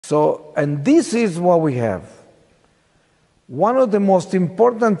So, and this is what we have. One of the most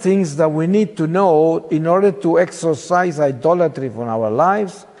important things that we need to know in order to exorcise idolatry from our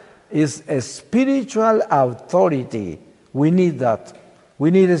lives is a spiritual authority. We need that. We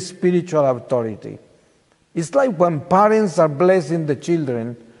need a spiritual authority. It's like when parents are blessing the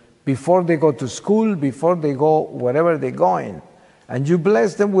children before they go to school, before they go wherever they're going. And you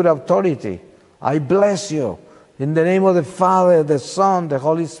bless them with authority. I bless you in the name of the Father, the Son, the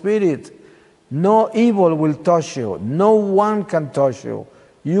Holy Spirit. No evil will touch you. No one can touch you.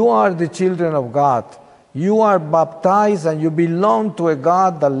 You are the children of God. You are baptized and you belong to a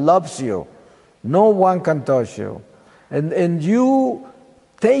God that loves you. No one can touch you. And you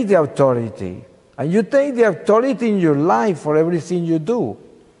take the authority. And you take the authority in your life for everything you do.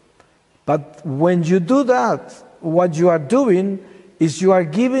 But when you do that, what you are doing is you are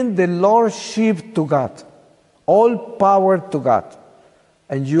giving the lordship to God. All power to God.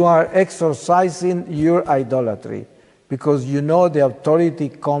 And you are exercising your idolatry because you know the authority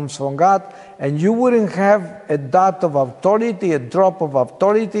comes from God, and you wouldn't have a dot of authority, a drop of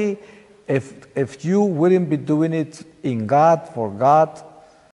authority, if you wouldn't be doing it in God, for God,